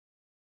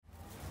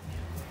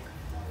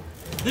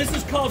This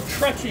is called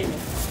crutching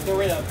the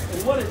rib.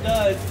 And what it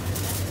does,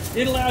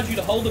 it allows you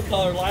to hold the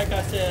color, like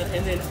I said,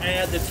 and then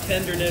add the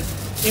tenderness,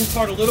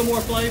 impart a little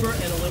more flavor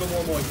and a little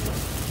more moisture.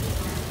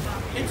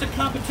 It's a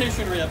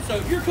competition rib. So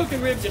if you're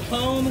cooking ribs at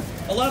home,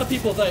 a lot of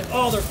people think,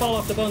 oh, they're fall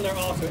off the bone, they're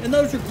awesome. And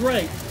those are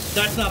great.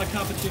 That's not a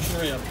competition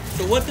rib.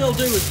 So what they'll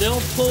do is they'll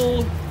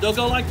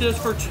go like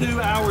this for 2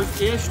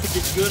 hours-ish to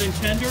get good and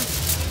tender,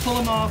 pull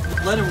them off,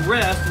 let them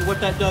rest, and what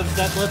that does is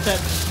that lets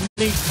that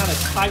meat kind of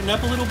tighten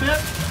up a little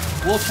bit.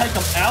 We'll take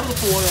them out of the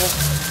foil,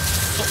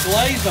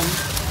 glaze them,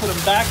 put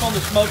them back on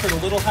the smoker at a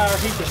little higher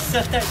heat to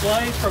set that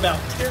glaze for about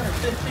 10 or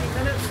 15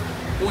 minutes.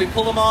 Then we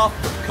pull them off,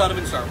 cut them,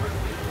 and serve them.